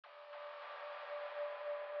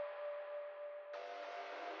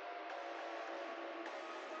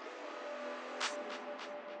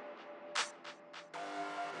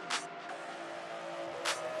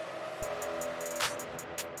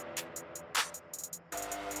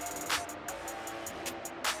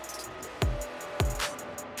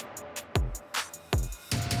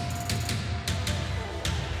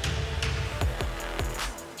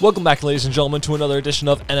Welcome back, ladies and gentlemen, to another edition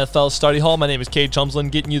of NFL Study Hall. My name is Cade Chumsland,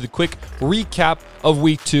 getting you the quick recap of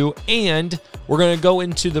Week 2, and we're going to go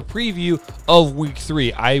into the preview of Week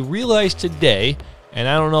 3. I realized today, and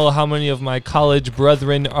I don't know how many of my college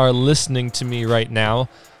brethren are listening to me right now,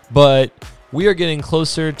 but we are getting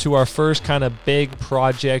closer to our first kind of big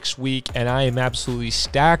projects week, and I am absolutely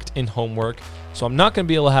stacked in homework. So I'm not going to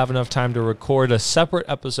be able to have enough time to record a separate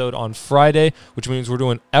episode on Friday, which means we're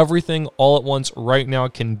doing everything all at once right now,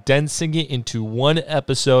 condensing it into one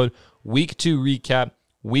episode, Week 2 recap,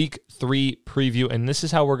 Week 3 preview, and this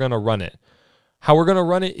is how we're going to run it. How we're going to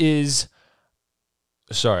run it is...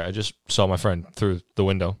 Sorry, I just saw my friend through the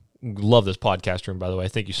window. Love this podcast room, by the way.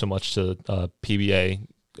 Thank you so much to PBA,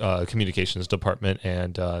 communications department,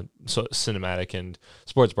 and cinematic and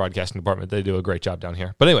sports broadcasting department. They do a great job down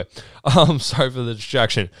here. But anyway, sorry for the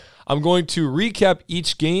distraction. I'm going to recap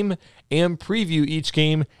each game and preview each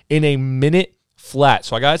game in a minute flat.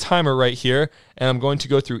 So I got a timer right here, and I'm going to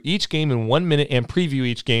go through each game in 1 minute and preview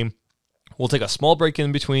each game. We'll take a small break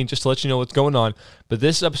in between just to let you know what's going on. But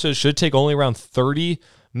this episode should take only around 30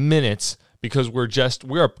 minutes because we are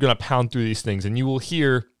going to pound through these things, and you will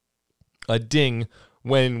hear a ding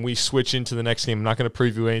when we switch into the next game. I'm not going to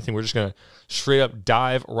preview anything. We're just going to straight up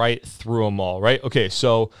dive right through them all, right? Okay,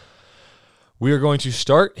 so we are going to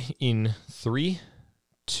start in 3,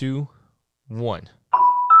 2, 1.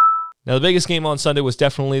 Now, the biggest game on Sunday was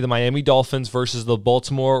definitely the Miami Dolphins versus the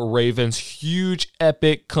Baltimore Ravens. Huge,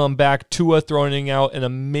 epic comeback. Tua throwing out an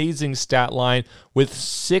amazing stat line with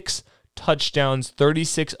 6 touchdowns,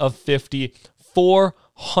 36 of 50,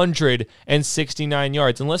 469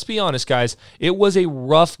 yards. And let's be honest, guys, it was a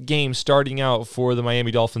rough game starting out for the Miami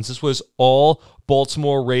Dolphins. This was all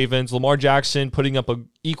Baltimore Ravens. Lamar Jackson putting up an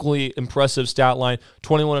equally impressive stat line,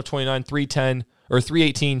 21 of 29,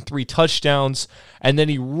 318, 3 touchdowns, and then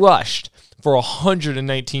he rushed for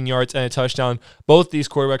 119 yards and a touchdown. Both these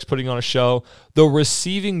quarterbacks putting on a show. The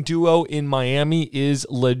receiving duo in Miami is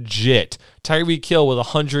legit. Tyreek Hill with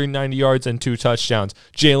 190 yards and 2 touchdowns.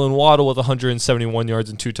 Jalen Waddle with 171 yards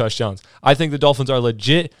and 2 touchdowns. I think the Dolphins are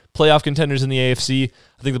legit playoff contenders in the AFC.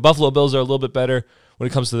 I think the Buffalo Bills are a little bit better when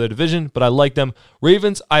it comes to their division, but I like them.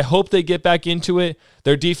 Ravens, I hope they get back into it.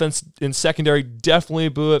 Their defense in secondary definitely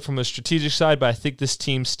blew it from a strategic side, but I think this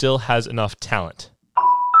team still has enough talent.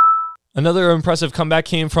 Another impressive comeback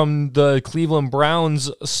came from the Cleveland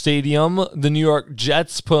Browns stadium. The New York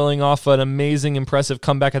Jets pulling off an amazing, impressive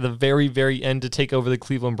comeback at the very, very end to take over the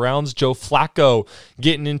Cleveland Browns. Joe Flacco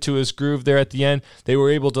getting into his groove there at the end. They were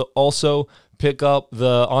able to also pick up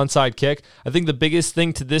the onside kick. I think the biggest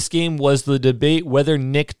thing to this game was the debate whether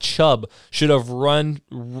Nick Chubb should have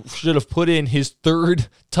put in his 3rd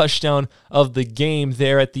touchdown of the game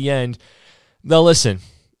there at the end. Now listen,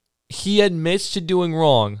 he admits to doing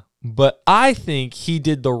wrong, but I think he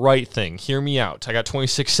did the right thing. Hear me out. I got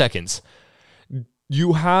 26 seconds.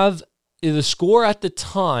 You have the score at the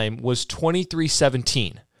time was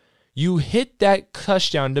 23-17. You hit that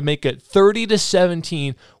touchdown to make it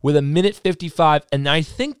 30-17 with 1:55, and I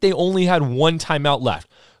think they only had 1 timeout left.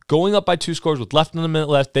 Going up by 2 scores with less than a minute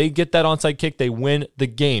left, they get that onside kick, they win the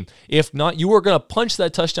game. If not, you were going to punch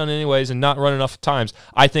that touchdown anyways and not run enough times.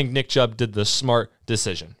 I think Nick Chubb did the smart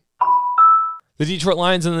decision. The Detroit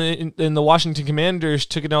Lions and the Washington Commanders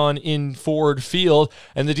took it on in Ford Field,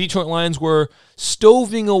 and the Detroit Lions were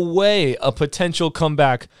stoving away a potential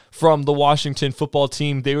comeback from the Washington football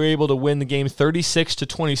team. They were able to win the game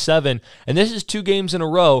 36-27, and this is 2 games in a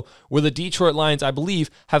row where the Detroit Lions, I believe,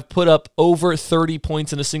 have put up over 30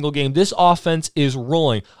 points in a single game. This offense is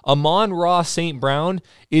rolling. Amon-Ra St. Brown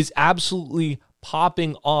is absolutely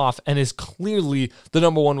popping off and is clearly the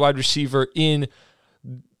number 1 wide receiver in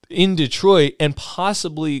Detroit and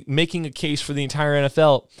possibly making a case for the entire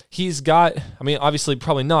NFL. He's got, obviously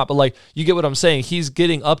probably not, but you get what I'm saying. He's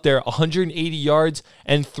getting up there, 180 yards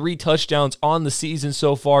and 3 touchdowns on the season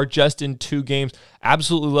so far, just in 2 games.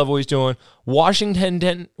 Absolutely love what he's doing.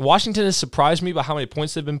 Washington has surprised me by how many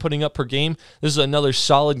points they've been putting up per game. This is another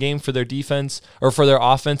solid game for their defense, or for their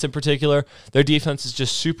offense in particular. Their defense is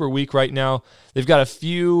just super weak right now. They've got a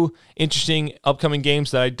few interesting upcoming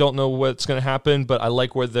games that I don't know what's going to happen, but I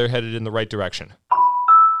like where they're headed in the right direction.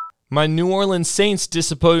 My New Orleans Saints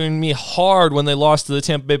disappointed me hard when they lost to the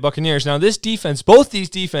Tampa Bay Buccaneers. Now, this defense, both these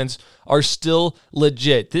defense are still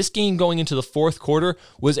legit. This game going into the 4th quarter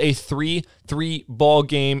was a 3-3 ball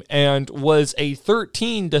game and was a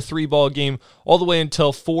 13-3 ball game all the way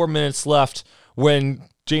until 4 minutes left when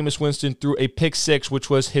Jameis Winston threw a pick 6, which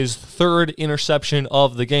was his 3rd interception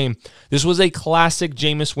of the game. This was a classic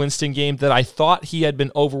Jameis Winston game that I thought he had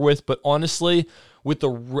been over with, but honestly, with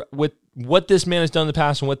what this man has done in the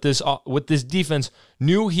past and what this defense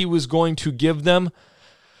knew he was going to give them,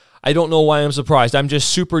 I don't know why I'm surprised. I'm just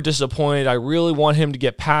super disappointed. I really want him to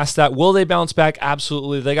get past that. Will they bounce back?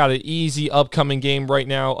 Absolutely. They got an easy upcoming game right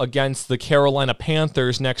now against the Carolina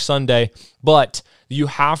Panthers next Sunday, but you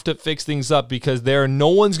have to fix things up because no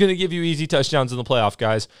one's going to give you easy touchdowns in the playoff,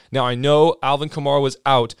 guys. Now, I know Alvin Kamara was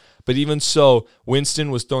out, but even so,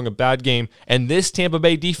 Winston was throwing a bad game, and this Tampa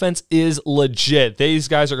Bay defense is legit. These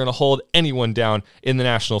guys are going to hold anyone down in the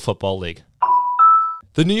National Football League.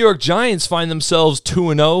 The New York Giants find themselves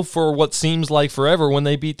 2-0 for what seems like forever when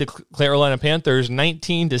they beat the Carolina Panthers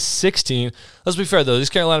 19-16. Let's be fair, though. These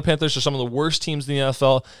Carolina Panthers are some of the worst teams in the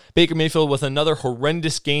NFL. Baker Mayfield with another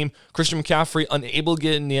horrendous game. Christian McCaffrey unable to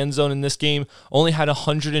get in the end zone in this game. Only had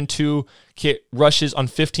 102 rushes on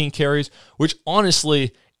 15 carries, which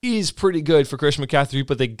honestly is pretty good for Christian McCaffrey,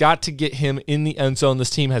 but they got to get him in the end zone. This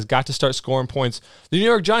team has got to start scoring points. The New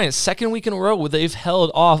York Giants, second week in a row where they've held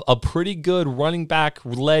off a pretty good running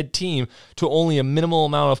back-led team to only a minimal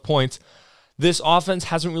amount of points. This offense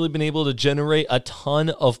hasn't really been able to generate a ton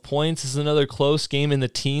of points. This is another close game in the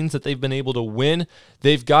teens that they've been able to win.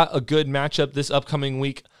 They've got a good matchup this upcoming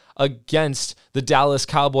week against the Dallas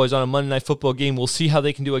Cowboys on a Monday Night Football game. We'll see how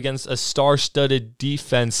they can do against a star-studded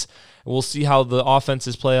defense. We'll see how the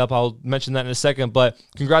offenses play up. I'll mention that in a second. But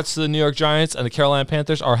congrats to the New York Giants, and the Carolina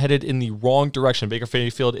Panthers are headed in the wrong direction. Baker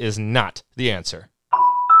Mayfield is not the answer.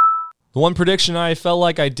 The one prediction I felt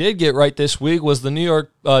like I did get right this week was the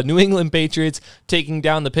New England Patriots taking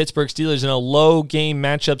down the Pittsburgh Steelers in a low game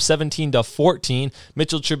matchup, 17-14.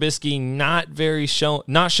 Mitchell Trubisky not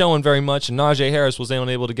showing very much, and Najee Harris was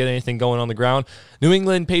unable to get anything going on the ground. New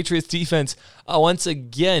England Patriots defense once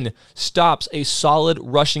again stops a solid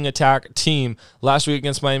rushing attack team. Last week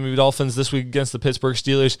against Miami Dolphins, this week against the Pittsburgh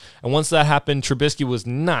Steelers. And once that happened, Trubisky was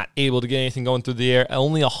not able to get anything going through the air.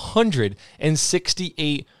 Only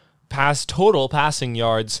 168 total passing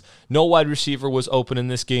yards. No wide receiver was open in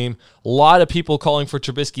this game. A lot of people calling for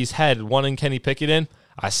Trubisky's head, wanting Kenny Pickett in.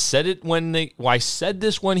 I said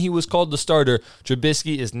this when he was called the starter.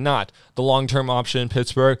 Trubisky is not the long-term option in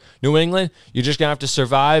Pittsburgh. New England, you're just going to have to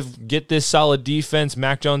survive, get this solid defense.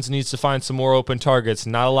 Mac Jones needs to find some more open targets.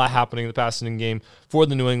 Not a lot happening in the passing game for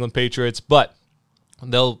the New England Patriots, but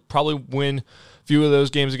they'll probably win few of those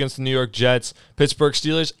games against the New York Jets. Pittsburgh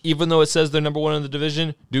Steelers, even though it says they're number one in the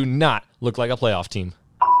division, do not look like a playoff team.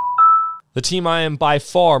 The team I am by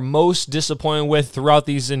far most disappointed with throughout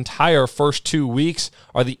these entire first 2 weeks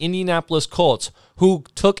are the Indianapolis Colts, who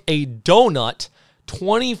took a donut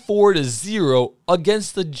 24-0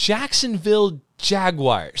 against the Jacksonville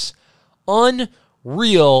Jaguars.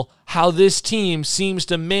 Unreal how this team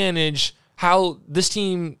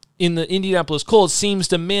in the Indianapolis Colts seems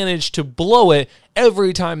to manage to blow it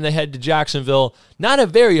every time they head to Jacksonville. Not a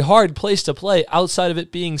very hard place to play outside of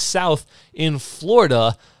it being south in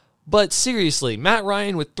Florida. But seriously, Matt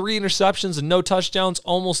Ryan with 3 interceptions and no touchdowns,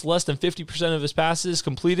 almost less than 50% of his passes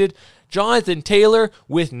completed. Jonathan Taylor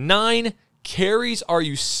with 9 carries. Are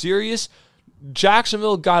you serious?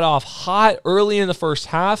 Jacksonville got off hot early in the first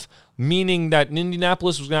half, meaning that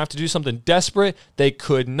Indianapolis was going to have to do something desperate. They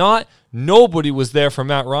could not. Nobody was there for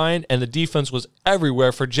Matt Ryan, and the defense was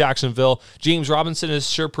everywhere for Jacksonville. James Robinson has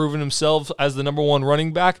sure proven himself as the number one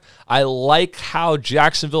running back. I like how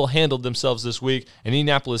Jacksonville handled themselves this week, and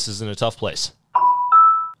Indianapolis is in a tough place.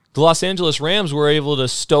 The Los Angeles Rams were able to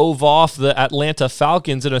stove off the Atlanta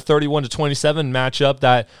Falcons in a 31-27 matchup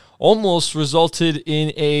that almost resulted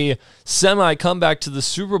in a semi-comeback to the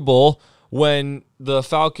Super Bowl when the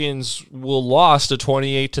Falcons lost a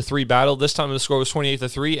 28-3 battle. This time the score was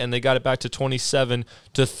 28-3, and they got it back to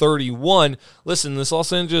 27-31. Listen, this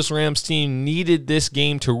Los Angeles Rams team needed this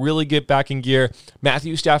game to really get back in gear.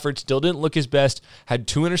 Matthew Stafford still didn't look his best, had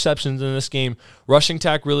 2 interceptions in this game. Rushing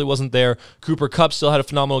attack really wasn't there. Cooper Kupp still had a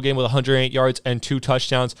phenomenal game with 108 yards and 2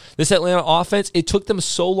 touchdowns. This Atlanta offense, it took them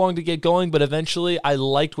so long to get going, but eventually I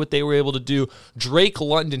liked what they were able to do. Drake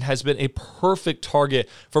London has been a perfect target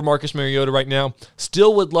for Marcus Mariota right now.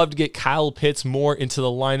 Still would love to get Kyle Pitts more into the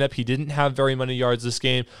lineup. He didn't have very many yards this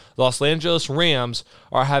game. The Los Angeles Rams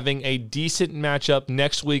are having a decent matchup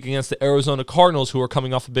next week against the Arizona Cardinals, who are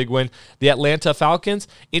coming off a big win. The Atlanta Falcons,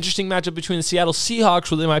 interesting matchup between the Seattle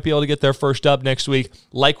Seahawks, where they might be able to get their first dub next week,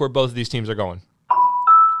 like where both of these teams are going.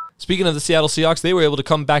 Speaking of the Seattle Seahawks, they were able to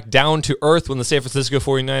come back down to earth when the San Francisco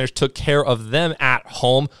 49ers took care of them at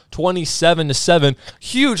home, 27-7.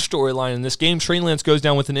 Huge storyline in this game. Trey Lance goes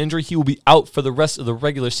down with an injury. He will be out for the rest of the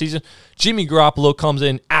regular season. Jimmy Garoppolo comes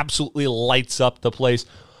in, absolutely lights up the place,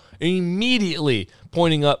 immediately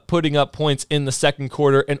putting up points in the second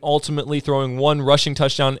quarter, and ultimately throwing 1 rushing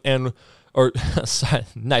touchdown and or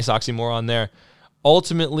nice oxymoron there,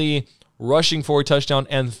 ultimately rushing for a touchdown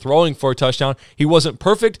and throwing for a touchdown. He wasn't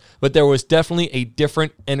perfect, but there was definitely a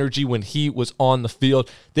different energy when he was on the field.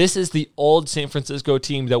 This is the old San Francisco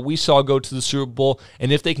team that we saw go to the Super Bowl,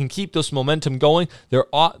 and if they can keep this momentum going,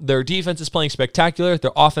 their defense is playing spectacular.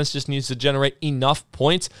 Their offense just needs to generate enough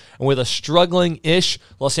points, and with a struggling-ish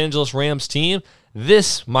Los Angeles Rams team,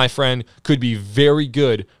 this, my friend, could be very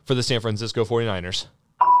good for the San Francisco 49ers.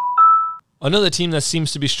 Another team that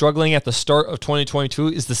seems to be struggling at the start of 2022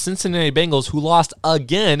 is the Cincinnati Bengals, who lost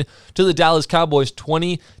again to the Dallas Cowboys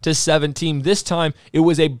 20-17. This time, it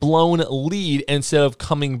was a blown lead instead of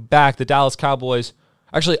coming back. The Dallas Cowboys,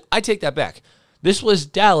 actually, I take that back. This was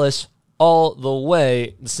Dallas all the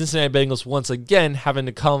way. The Cincinnati Bengals once again having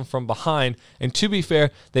to come from behind. And to be fair,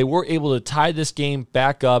 they were able to tie this game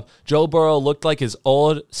back up. Joe Burrow looked like his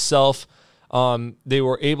old self. They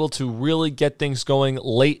were able to really get things going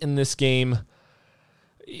late in this game.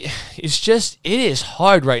 It is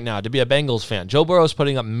hard right now to be a Bengals fan. Joe Burrow is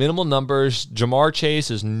putting up minimal numbers. Jamar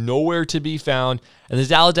Chase is nowhere to be found. And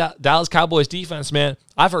the Dallas Cowboys defense, man,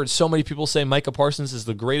 I've heard so many people say Micah Parsons is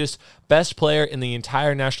the best player in the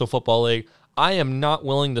entire National Football League. I am not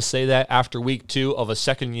willing to say that after week 2 of a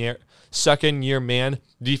second year man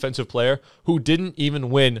defensive player who didn't even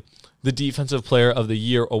win the Defensive Player of the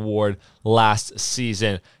Year award last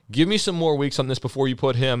season. Give me some more weeks on this before you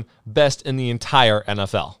put him best in the entire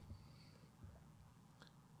NFL.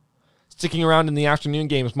 Sticking around in the afternoon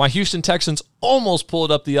games, my Houston Texans almost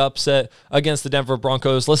pulled up the upset against the Denver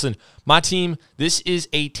Broncos. Listen, my team, this is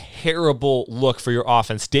a terrible look for your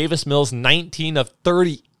offense. Davis Mills, 19 of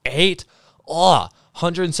 38.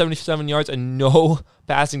 177 yards and no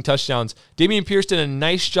passing touchdowns. Dameon Pierce did a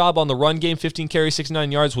nice job on the run game, 15 carries,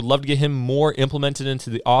 69 yards. Would love to get him more implemented into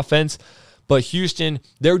the offense. But Houston,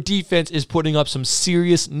 their defense is putting up some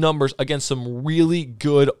serious numbers against some really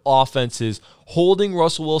good offenses, holding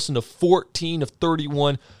Russell Wilson to 14 of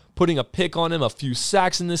 31, putting a pick on him, a few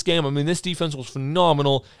sacks in this game. I mean, this defense was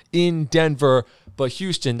phenomenal in Denver. But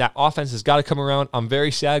Houston, that offense has got to come around. I'm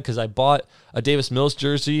very sad because I bought a Davis Mills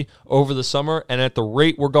jersey over the summer, and at the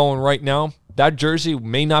rate we're going right now, that jersey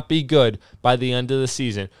may not be good by the end of the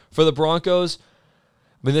season. For the Broncos,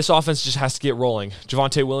 I mean, this offense just has to get rolling.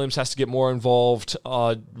 Javonte Williams has to get more involved.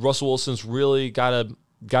 Russell Wilson's really got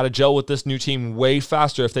to gel with this new team way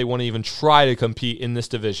faster if they want to even try to compete in this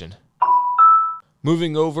division.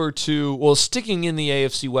 Moving over to, sticking in the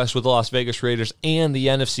AFC West with the Las Vegas Raiders and the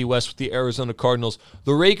NFC West with the Arizona Cardinals,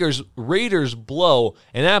 the Raiders blow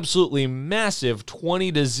an absolutely massive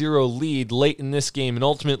 20-0 lead late in this game and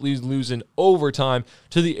ultimately lose in overtime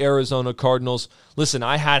to the Arizona Cardinals. Listen,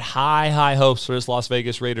 I had high hopes for this Las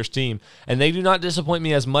Vegas Raiders team, and they do not disappoint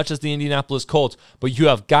me as much as the Indianapolis Colts, but you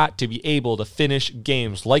have got to be able to finish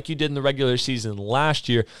games like you did in the regular season last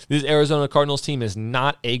year. This Arizona Cardinals team is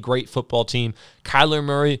not a great football team. Kyler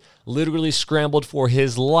Murray literally scrambled for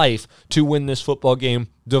his life to win this football game.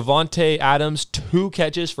 Devontae Adams, 2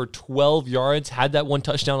 catches for 12 yards, had that 1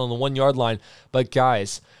 touchdown on the 1-yard line. But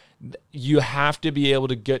guys, you have to be able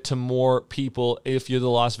to get to more people if you're the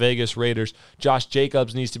Las Vegas Raiders. Josh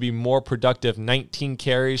Jacobs needs to be more productive. 19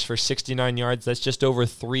 carries for 69 yards. That's just over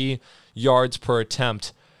 3 yards per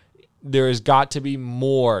attempt. There has got to be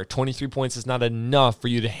more. 23 points is not enough for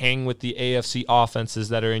you to hang with the AFC offenses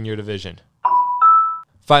that are in your division.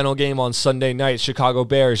 Final game on Sunday night, Chicago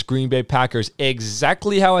Bears, Green Bay Packers.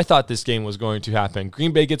 Exactly how I thought this game was going to happen.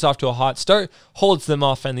 Green Bay gets off to a hot start, holds them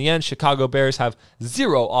off in the end. Chicago Bears have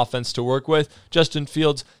 0 offense to work with. Justin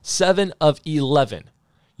Fields, 7 of 11.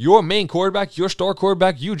 Your main quarterback, your star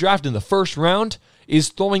quarterback you draft in the first round is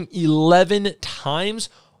throwing 11 times.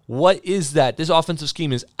 What is that? This offensive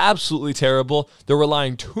scheme is absolutely terrible. They're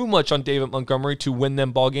relying too much on David Montgomery to win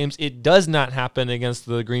them ball games. It does not happen against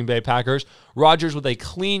the Green Bay Packers. Rodgers with a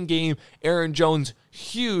clean game. Aaron Jones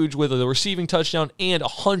huge with a receiving touchdown and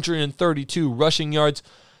 132 rushing yards.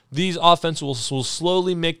 These offenses will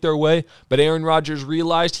slowly make their way, but Aaron Rodgers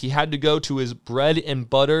realized he had to go to his bread and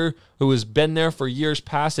butter, who has been there for years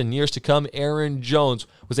past and years to come. Aaron Jones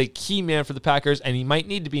was a key man for the Packers, and he might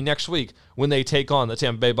need to be next week when they take on the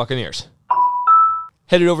Tampa Bay Buccaneers.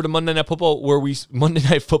 Headed over to Monday Night Football,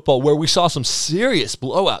 where we saw some serious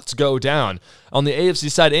blowouts go down on the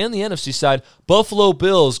AFC side and the NFC side. Buffalo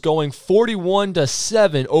Bills going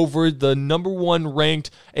 41-7 over the number 1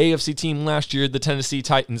 ranked AFC team last year, the Tennessee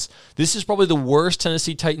Titans. This is probably the worst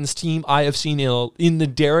Tennessee Titans team I have seen in the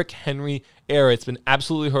Derrick Henry era. It's been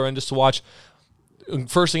absolutely horrendous to watch.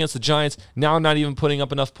 First against the Giants, now not even putting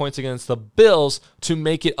up enough points against the Bills to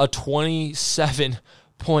make it a 27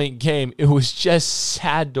 point game. It was just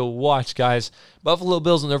sad to watch, guys. Buffalo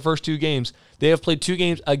Bills in their first 2 games, they have played 2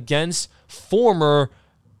 games against former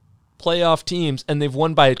playoff teams, and they've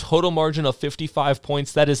won by a total margin of 55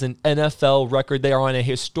 points. That is an NFL record. They are on a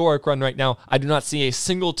historic run right now. I do not see a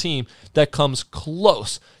single team that comes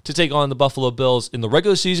close to take on the Buffalo Bills in the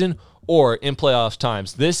regular season or in playoff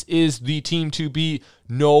times. This is the team to beat,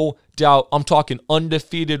 no doubt. I'm talking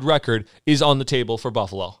undefeated record is on the table for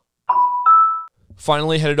Buffalo.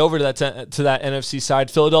 Finally headed over to that NFC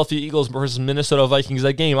side, Philadelphia Eagles versus Minnesota Vikings.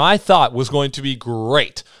 That game I thought was going to be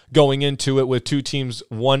great going into it with 2 teams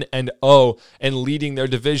 1-0 and leading their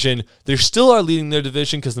division. They still are leading their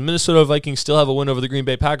division because the Minnesota Vikings still have a win over the Green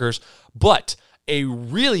Bay Packers, but a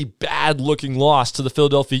really bad-looking loss to the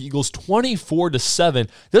Philadelphia Eagles, 24-7.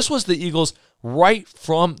 This was the Eagles right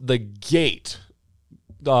from the gate.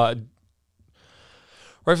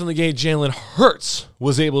 Right from the gate, Jalen Hurts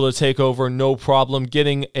was able to take over, no problem,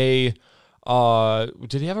 getting a...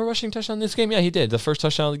 did he have a rushing touchdown in this game? Yeah, he did. The first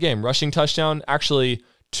touchdown of the game. Rushing touchdown, actually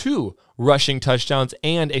 2 rushing touchdowns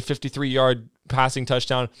and a 53-yard passing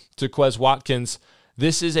touchdown to Quez Watkins.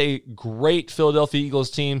 This is a great Philadelphia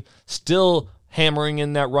Eagles team, still hammering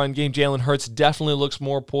in that run game. Jalen Hurts definitely looks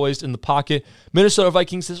more poised in the pocket. Minnesota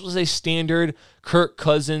Vikings, this was a standard Kirk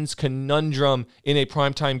Cousins conundrum in a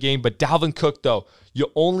primetime game, but Dalvin Cook, though, you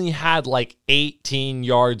only had like 18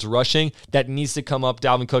 yards rushing. That needs to come up.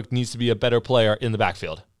 Dalvin Cook needs to be a better player in the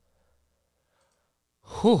backfield.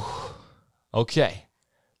 Whew. Okay.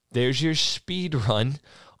 There's your speed run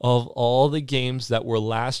of all the games that were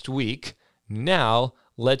last week. Now,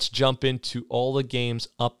 let's jump into all the games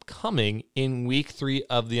upcoming in week 3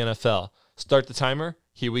 of the NFL. Start the timer.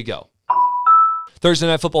 Here we go. Thursday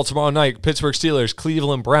Night Football tomorrow night, Pittsburgh Steelers,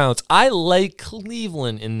 Cleveland Browns. I like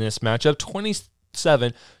Cleveland in this matchup,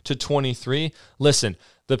 27-23. Listen,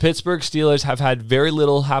 the Pittsburgh Steelers have had very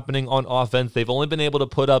little happening on offense. They've only been able to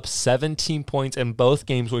put up 17 points in both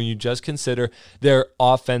games when you just consider their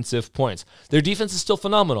offensive points. Their defense is still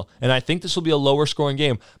phenomenal, and I think this will be a lower scoring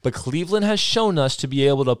game, but Cleveland has shown us to be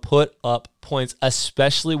able to put up points,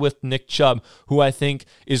 especially with Nick Chubb, who I think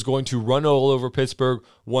is going to run all over Pittsburgh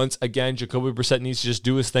once again. Jacoby Brissett needs to just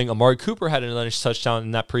do his thing. Amari Cooper had another touchdown in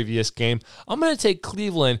that previous game. I'm going to take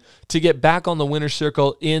Cleveland to get back on the winner's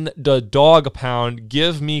circle in the dog pound.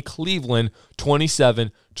 Give me Cleveland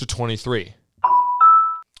 27-23.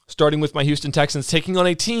 Starting with my Houston Texans, taking on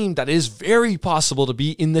a team that is very possible to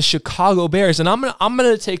be in the Chicago Bears. And I'm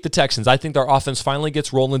gonna take the Texans. I think their offense finally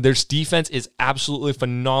gets rolling. Their defense is absolutely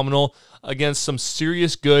phenomenal against some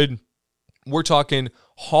serious good, we're talking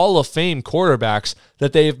Hall of Fame quarterbacks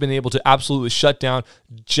that they have been able to absolutely shut down.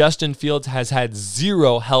 Justin Fields has had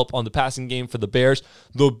zero help on the passing game for the Bears.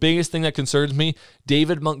 The biggest thing that concerns me,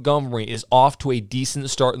 David Montgomery is off to a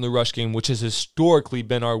decent start in the rush game, which has historically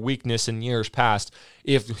been our weakness in years past.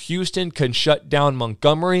 If Houston can shut down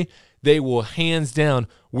Montgomery, they will hands down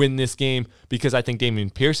win this game because I think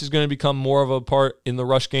Dameon Pierce is going to become more of a part in the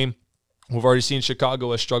rush game. We've already seen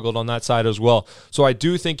Chicago has struggled on that side as well. So I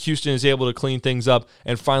do think Houston is able to clean things up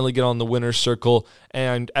and finally get on the winner's circle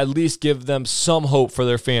and at least give them some hope for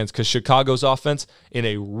their fans because Chicago's offense in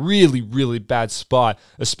a really, really bad spot,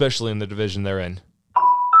 especially in the division they're in.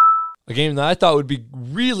 A game that I thought would be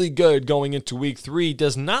really good going into week 3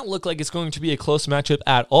 does not look like it's going to be a close matchup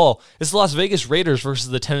at all. It's the Las Vegas Raiders versus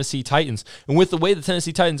the Tennessee Titans. And with the way the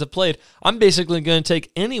Tennessee Titans have played, I'm basically going to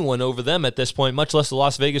take anyone over them at this point, much less the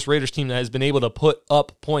Las Vegas Raiders team that has been able to put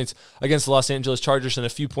up points against the Los Angeles Chargers and a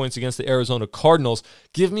few points against the Arizona Cardinals.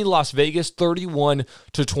 Give me Las Vegas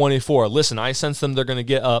 31-24. Listen, I sense them. They're going to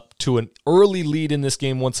get up to an early lead in this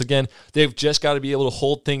game once again. They've just got to be able to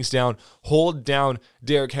hold things down, hold down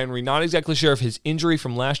Derrick Henry. Not exactly sure if his injury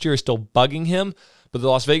from last year is still bugging him, but the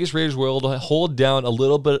Las Vegas Raiders were able to hold down a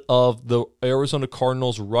little bit of the Arizona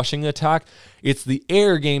Cardinals rushing attack. It's the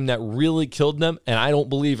air game that really killed them, and I don't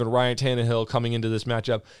believe in Ryan Tannehill coming into this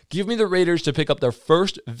matchup. Give me the Raiders to pick up their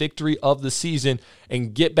first victory of the season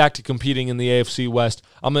and get back to competing in the AFC West.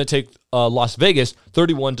 I'm going to take Las Vegas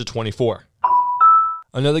 31-24.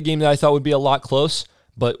 Another game that I thought would be a lot close,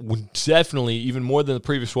 but definitely, even more than the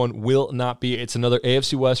previous one, will not be. It's another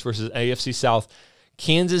AFC West versus AFC South.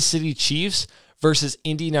 Kansas City Chiefs versus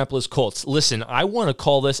Indianapolis Colts. Listen, I want to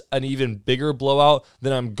call this an even bigger blowout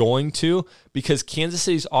than I'm going to because Kansas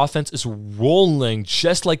City's offense is rolling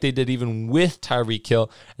just like they did even with Tyreek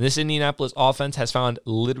Hill. And this Indianapolis offense has found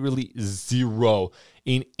literally zero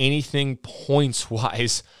in anything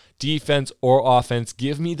points-wise, defense or offense.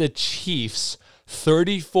 Give me the Chiefs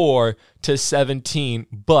 34-17,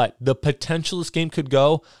 but the potential this game could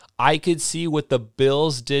go, I could see what the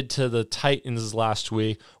Bills did to the Titans last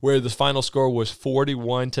week, where the final score was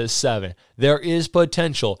 41-7. There is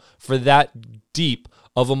potential for that deep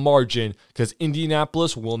of a margin because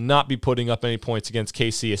Indianapolis will not be putting up any points against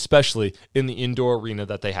KC, especially in the indoor arena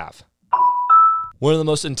that they have. One of the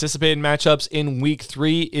most anticipated matchups in Week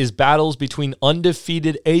 3 is battles between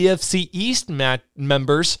undefeated AFC East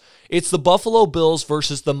members. It's the Buffalo Bills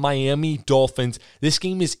versus the Miami Dolphins. This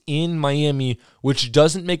game is in Miami, which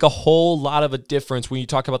doesn't make a whole lot of a difference when you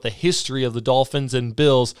talk about the history of the Dolphins and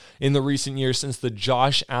Bills in the recent years since the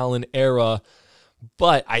Josh Allen era.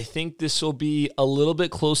 But I think this will be a little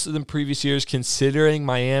bit closer than previous years, considering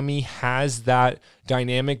Miami has that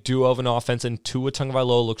dynamic duo of an offense, and Tua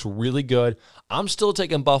Tagovailoa looks really good. I'm still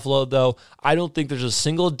taking Buffalo, though. I don't think there's a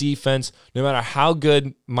single defense, no matter how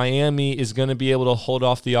good Miami is going to be able to hold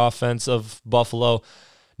off the offense of Buffalo.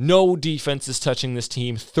 No defense is touching this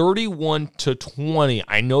team. 31-20.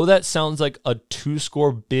 I know that sounds like a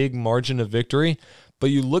 2-score big margin of victory,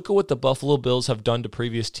 but you look at what the Buffalo Bills have done to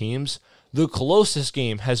previous teams. The closest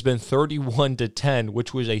game has been 31-10,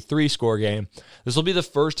 which was a 3-score game. This will be the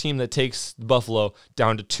first team that takes Buffalo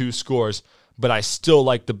down to 2 scores, but I still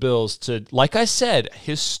like the Bills to, like I said,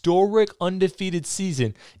 historic undefeated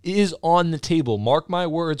season is on the table. Mark my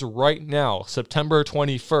words right now, September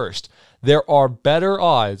 21st. There are better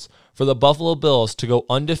odds for the Buffalo Bills to go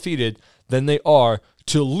undefeated than they are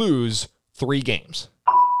to lose 3 games.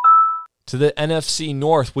 To the NFC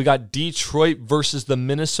North, we got Detroit versus the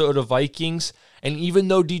Minnesota Vikings. And even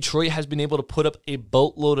though Detroit has been able to put up a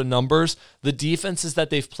boatload of numbers, the defenses that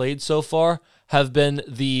they've played so far have been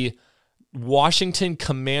the Washington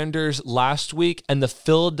Commanders last week and the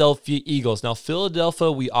Philadelphia Eagles. Now, Philadelphia,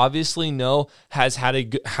 we obviously know, has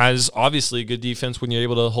obviously a good defense when you're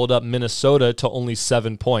able to hold up Minnesota to only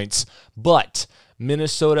 7 points. But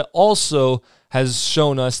Minnesota also has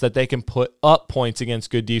shown us that they can put up points against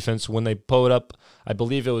good defense when they put up, I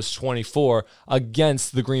believe it was 24,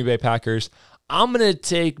 against the Green Bay Packers. I'm going to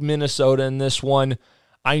take Minnesota in this one.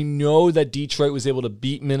 I know that Detroit was able to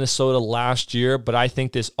beat Minnesota last year, but I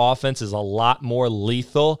think this offense is a lot more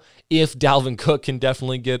lethal if Dalvin Cook can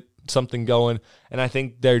definitely get something going, and I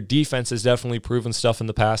think their defense has definitely proven stuff in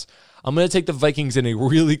the past. I'm going to take the Vikings in a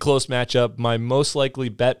really close matchup. My most likely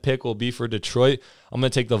bet pick will be for Detroit. I'm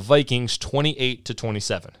going to take the Vikings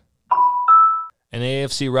 28-27. An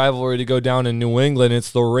AFC rivalry to go down in New England.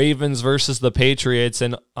 It's the Ravens versus the Patriots,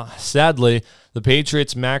 and sadly, the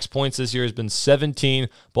Patriots' max points this year has been 17.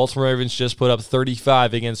 Baltimore Ravens just put up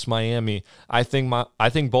 35 against Miami. I think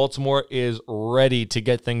Baltimore is ready to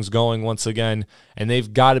get things going once again, and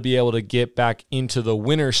they've got to be able to get back into the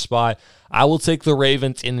winner's spot. I will take the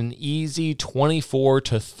Ravens in an easy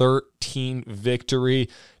 24-13 victory.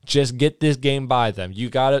 Just get this game by them.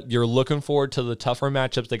 You're looking forward to the tougher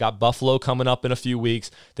matchups. They got Buffalo coming up in a few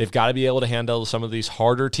weeks. They've got to be able to handle some of these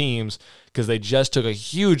harder teams because they just took a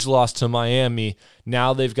huge loss to Miami.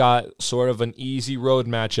 Now they've got sort of an easy road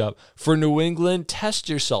matchup. For New England, test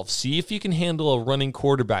yourself. See if you can handle a running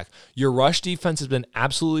quarterback. Your rush defense has been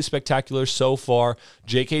absolutely spectacular so far.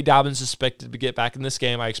 J.K. Dobbins is expected to get back in this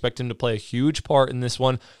game. I expect him to play a huge part in this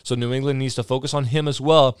one, so New England needs to focus on him as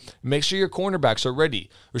well. Make sure your cornerbacks are ready.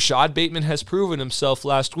 Rashad Bateman has proven himself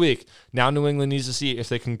last week. Now New England needs to see if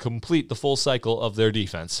they can complete the full cycle of their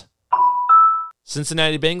defense.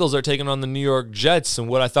 Cincinnati Bengals are taking on the New York Jets, and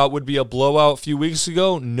what I thought would be a blowout a few weeks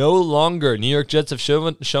ago, no longer. New York Jets have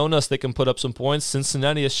shown us they can put up some points.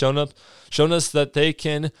 Cincinnati has shown us that they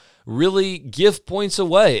can really give points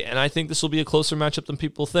away, and I think this will be a closer matchup than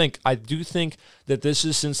people think. I do think that this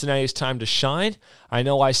is Cincinnati's time to shine. I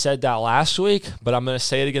know I said that last week, but I'm going to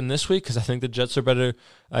say it again this week because I think the Jets are better.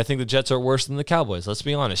 I think the Jets are worse than the Cowboys. Let's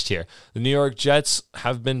be honest here. The New York Jets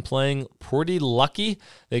have been playing pretty lucky.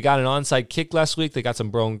 They got an onside kick last week. They got some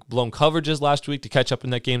blown coverages last week to catch up in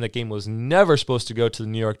that game. That game was never supposed to go to the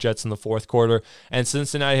New York Jets in the fourth quarter, and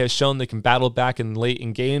Cincinnati has shown they can battle back late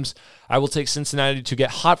in games. I will take Cincinnati to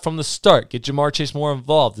get hot from the start, get Jamar Chase more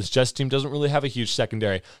involved. This Jets team doesn't really have a huge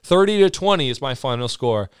secondary. 30-20 is my final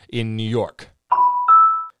score in New York.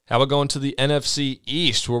 How about going to the NFC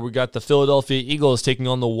East, where we got the Philadelphia Eagles taking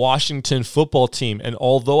on the Washington football team. And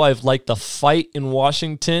although I've liked the fight in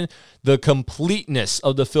Washington, the completeness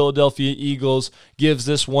of the Philadelphia Eagles gives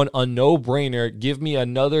this one a no-brainer. Give me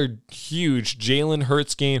another huge Jalen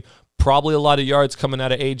Hurts game. Probably a lot of yards coming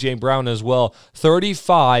out of A.J. Brown as well.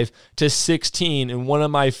 35-16 in one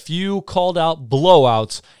of my few called-out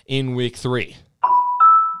blowouts in Week 3.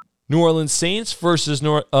 New Orleans Saints versus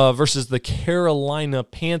the Carolina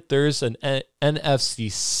Panthers, an NFC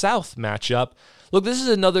South matchup. Look, this is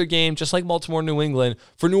another game, just like Baltimore, New England,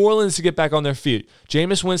 for New Orleans to get back on their feet.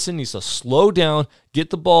 Jameis Winston needs to slow down, get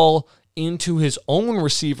the ball into his own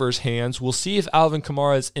receiver's hands. We'll see if Alvin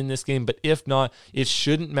Kamara is in this game, but if not, it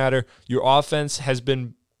shouldn't matter. Your offense has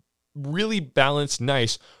been really balanced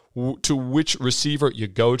nice to which receiver you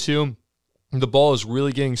go to. The ball is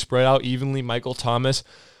really getting spread out evenly. Michael Thomas,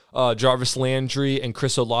 Jarvis Landry, and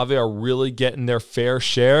Chris Olave are really getting their fair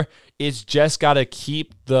share. It's just got to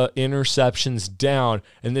keep the interceptions down,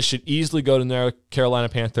 and this should easily go to the Carolina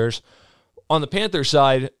Panthers. On the Panthers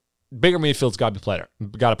side, Baker Mayfield's got to play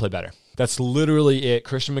better. That's literally it.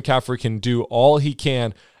 Christian McCaffrey can do all he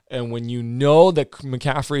can, and when you know that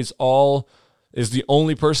McCaffrey is the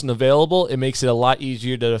only person available, it makes it a lot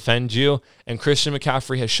easier to defend you. And Christian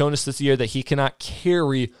McCaffrey has shown us this year that he cannot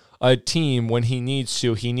carry a team when he needs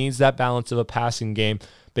to. He needs that balance of a passing game.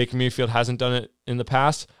 Baker Mayfield hasn't done it in the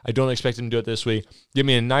past. I don't expect him to do it this week. Give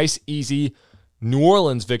me a nice, easy New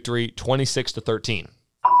Orleans victory, 26-13.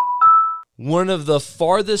 One of the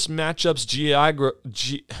farthest matchups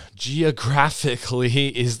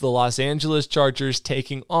geographically is the Los Angeles Chargers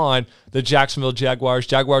taking on the Jacksonville Jaguars.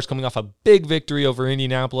 Jaguars coming off a big victory over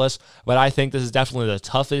Indianapolis, but I think this is definitely the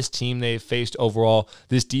toughest team they've faced overall.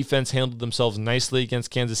 This defense handled themselves nicely against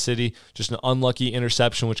Kansas City, just an unlucky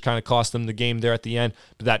interception, which kind of cost them the game there at the end.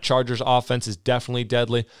 But that Chargers offense is definitely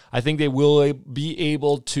deadly. I think they will be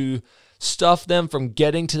able to stuff them from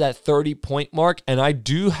getting to that 30-point mark. And I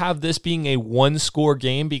do have this being a one-score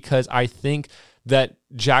game because I think that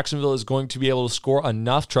Jacksonville is going to be able to score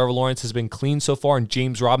enough. Trevor Lawrence has been clean so far, and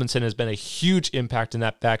James Robinson has been a huge impact in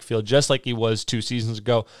that backfield, just like he was 2 seasons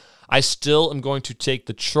ago. I still am going to take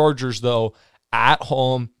the Chargers, though, at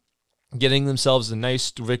home, getting themselves a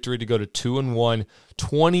nice victory to go to 2-1,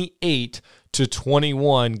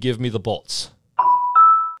 28-21. Give me the Bolts.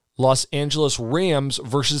 Los Angeles Rams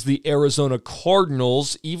versus the Arizona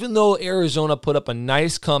Cardinals. Even though Arizona put up a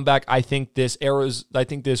nice comeback, I think this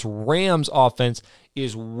Rams offense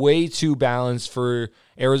is way too balanced for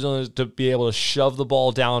Arizona to be able to shove the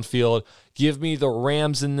ball downfield. Give me the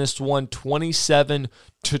Rams in this one,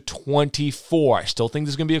 27-24. I still think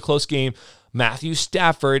this is going to be a close game. Matthew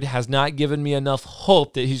Stafford has not given me enough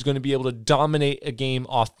hope that he's going to be able to dominate a game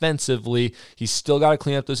offensively. He's still got to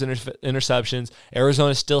clean up those interceptions.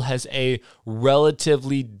 Arizona still has a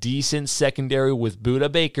relatively decent secondary with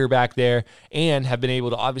Budda Baker back there and have been able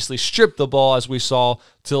to obviously strip the ball, as we saw,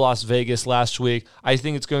 to Las Vegas last week. I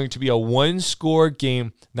think it's going to be a one-score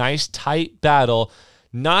game, nice tight battle.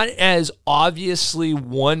 Not as obviously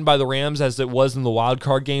won by the Rams as it was in the wild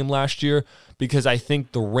card game last year, because I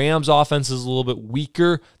think the Rams offense is a little bit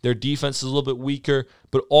weaker. Their defense is a little bit weaker,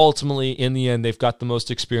 but ultimately, in the end, they've got the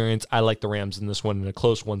most experience. I like the Rams in this one in a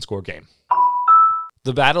close one-score game.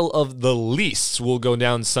 The Battle of the Leasts will go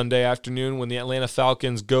down Sunday afternoon when the Atlanta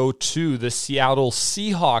Falcons go to the Seattle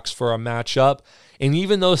Seahawks for a matchup. And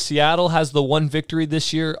even though Seattle has the one victory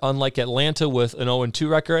this year, unlike Atlanta with an 0-2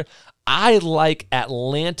 record, I like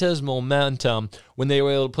Atlanta's momentum when they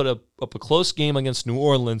were able to put up a close game against New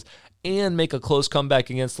Orleans and make a close comeback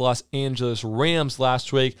against the Los Angeles Rams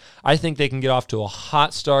last week. I think they can get off to a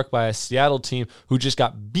hot start by a Seattle team who just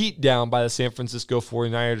got beat down by the San Francisco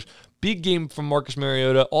 49ers. Big game from Marcus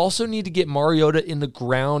Mariota. Also need to get Mariota in the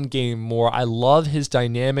ground game more. I love his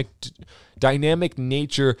dynamic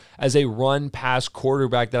nature as a run-pass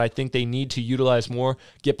quarterback that I think they need to utilize more.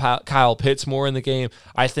 Get Kyle Pitts more in the game.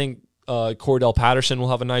 I think Cordell Patterson will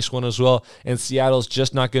have a nice one as well, and Seattle's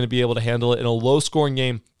just not going to be able to handle it in a low-scoring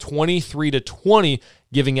game, 23-20,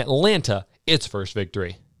 giving Atlanta its first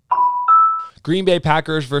victory. Green Bay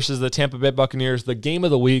Packers versus the Tampa Bay Buccaneers, the game of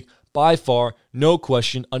the week, by far, no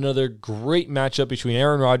question, another great matchup between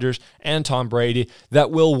Aaron Rodgers and Tom Brady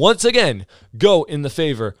that will once again go in the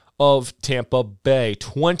favor of Tampa Bay,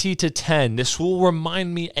 20-10. This will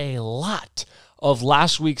remind me a lot of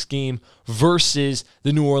last week's game versus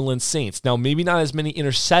the New Orleans Saints. Now, maybe not as many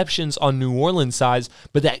interceptions on New Orleans sides,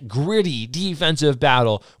 but that gritty defensive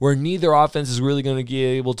battle where neither offense is really going to be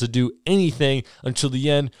able to do anything until the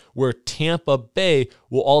end, where Tampa Bay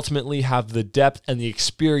will ultimately have the depth and the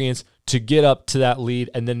experience to get up to that lead,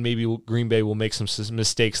 and then maybe Green Bay will make some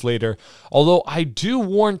mistakes later. Although I do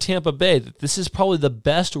warn Tampa Bay that this is probably the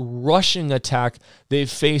best rushing attack they've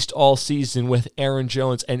faced all season with Aaron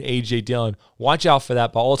Jones and A.J. Dillon. Watch out for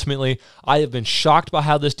that, but ultimately, I have been shocked by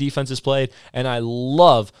how this defense has played, and I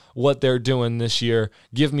love what they're doing this year.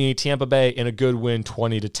 Give me Tampa Bay in a good win,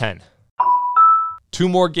 20-10. 2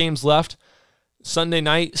 more games left. Sunday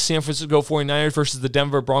night, San Francisco 49ers versus the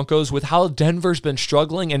Denver Broncos. With how Denver's been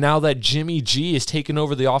struggling and now that Jimmy G is taking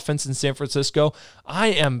over the offense in San Francisco, I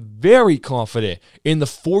am very confident in the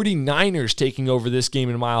 49ers taking over this game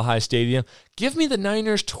in Mile High Stadium. Give me the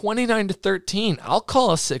Niners 29-13. I'll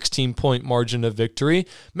call a 16-point margin of victory.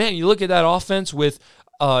 Man, you look at that offense with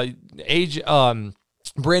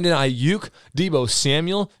Brandon Ayuk, Deebo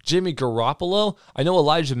Samuel, Jimmy Garoppolo. I know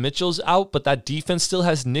Elijah Mitchell's out, but that defense still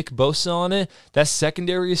has Nick Bosa on it. That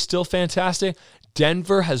secondary is still fantastic.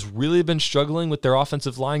 Denver has really been struggling with their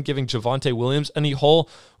offensive line, giving Javonte Williams any hole.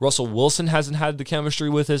 Russell Wilson hasn't had the chemistry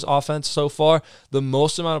with his offense so far. The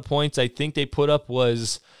most amount of points I think they put up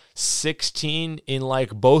was 16 in like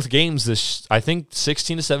both games. I think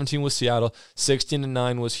 16-17 was Seattle,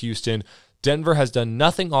 16-9 was Houston. Denver has done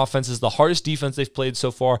nothing. Offense is the hardest defense they've played so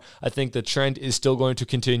far. I think the trend is still going to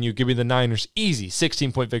continue. Give me the Niners. Easy.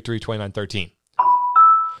 16-point victory, 29-13.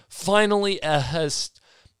 Finally,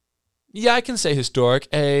 I can say historic.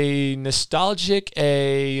 A nostalgic,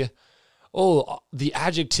 the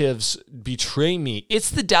adjectives betray me. It's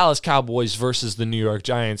the Dallas Cowboys versus the New York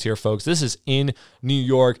Giants here, folks. This is in New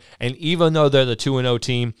York, and even though they're the 2-0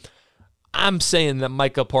 team, I'm saying that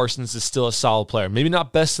Micah Parsons is still a solid player. Maybe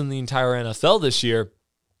not best in the entire NFL this year,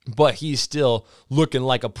 but he's still looking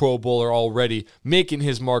like a Pro Bowler already, making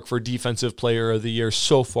his mark for Defensive Player of the Year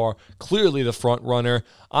so far. Clearly the front runner.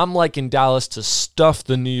 I'm liking Dallas to stuff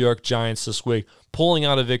the New York Giants this week, pulling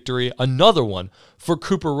out a victory, another one for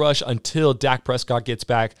Cooper Rush until Dak Prescott gets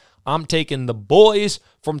back. I'm taking the boys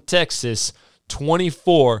from Texas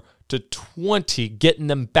 24-20, getting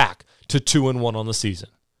them back to 2-1 on the season.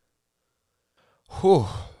 Whew.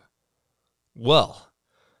 Well,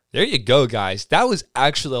 there you go, guys. That was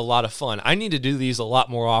actually a lot of fun. I need to do these a lot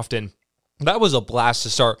more often. That was a blast to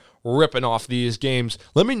start ripping off these games.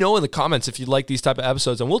 Let me know in the comments if you'd like these type of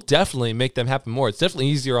episodes, and we'll definitely make them happen more. It's definitely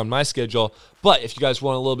easier on my schedule, but if you guys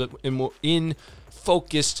want a little bit more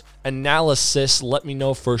focused analysis, let me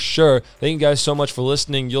know for sure. Thank you guys so much for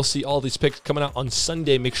listening. You'll see all these picks coming out on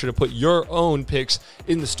Sunday. Make sure to put your own picks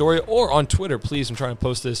in the story or on Twitter, please. I'm trying to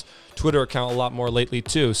post this Twitter account a lot more lately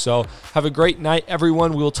too. So have a great night,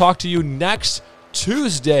 everyone. We will talk to you next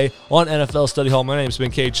Tuesday on NFL Study Hall. My name has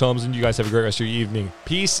been Cade Chums, and you guys have a great rest of your evening.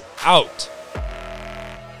 Peace out.